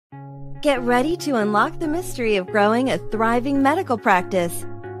Get ready to unlock the mystery of growing a thriving medical practice.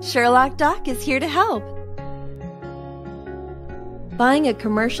 Sherlock Doc is here to help. Buying a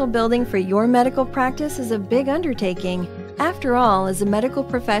commercial building for your medical practice is a big undertaking. After all, as a medical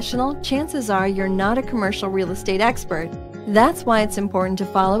professional, chances are you're not a commercial real estate expert. That's why it's important to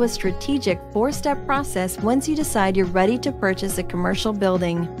follow a strategic 4-step process once you decide you're ready to purchase a commercial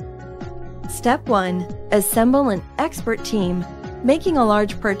building. Step 1. Assemble an expert team. Making a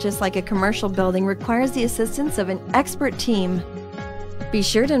large purchase like a commercial building requires the assistance of an expert team. Be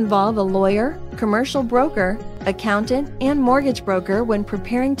sure to involve a lawyer, commercial broker, accountant, and mortgage broker when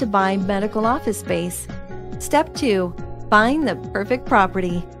preparing to buy medical office space. Step 2. Find the perfect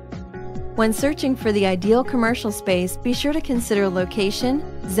property. When searching for the ideal commercial space, be sure to consider location,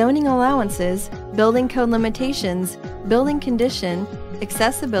 zoning allowances, building code limitations, building condition,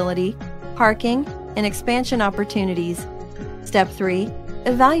 accessibility, parking, and expansion opportunities. Step 3.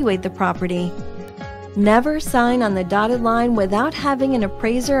 Evaluate the property. Never sign on the dotted line without having an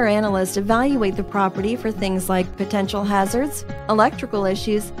appraiser or analyst evaluate the property for things like potential hazards, electrical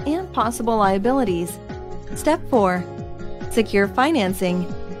issues, and possible liabilities. Step 4. Secure financing.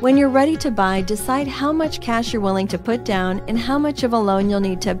 When you're ready to buy, decide how much cash you're willing to put down and how much of a loan you'll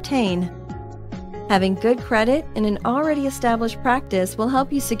need to obtain. Having good credit and an already established practice will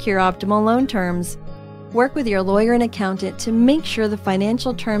help you secure optimal loan terms. Work with your lawyer and accountant to make sure the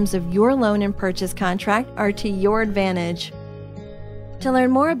financial terms of your loan and purchase contract are to your advantage. To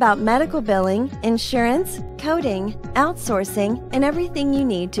learn more about medical billing, insurance, coding, outsourcing, and everything you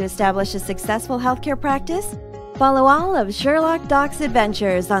need to establish a successful healthcare practice, follow all of Sherlock Doc's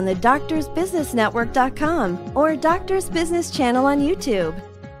adventures on the doctorsbusinessnetwork.com or Doctor's Business channel on YouTube.